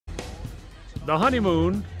The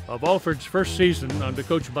honeymoon of Alford's first season under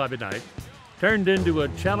Coach Bobby Knight turned into a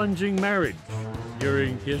challenging marriage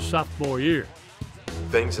during his sophomore year.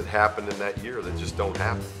 Things that happened in that year that just don't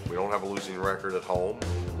happen. We don't have a losing record at home.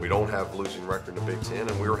 We don't have a losing record in the Big Ten,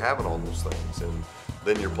 and we were having all those things. And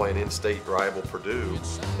then you're playing in-state rival Purdue,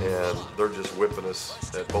 and they're just whipping us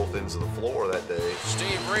at both ends of the floor that day.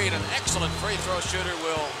 Steve Reed, an excellent free throw shooter,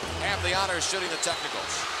 will have the honors shooting the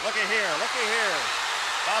technicals. Looky here, looky here.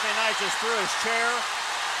 Bobby Knight just threw his chair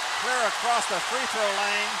clear across the free throw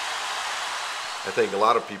lane. I think a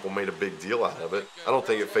lot of people made a big deal out of it. I don't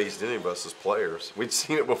think it fazed any of us as players. We'd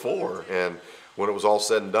seen it before, and when it was all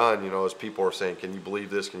said and done, you know, as people are saying, can you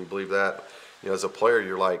believe this, can you believe that? You know, as a player,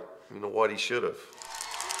 you're like, you know what, he should have.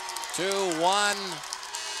 2-1,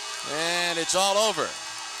 and it's all over.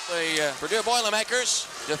 The Purdue Boilermakers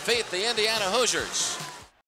defeat the Indiana Hoosiers.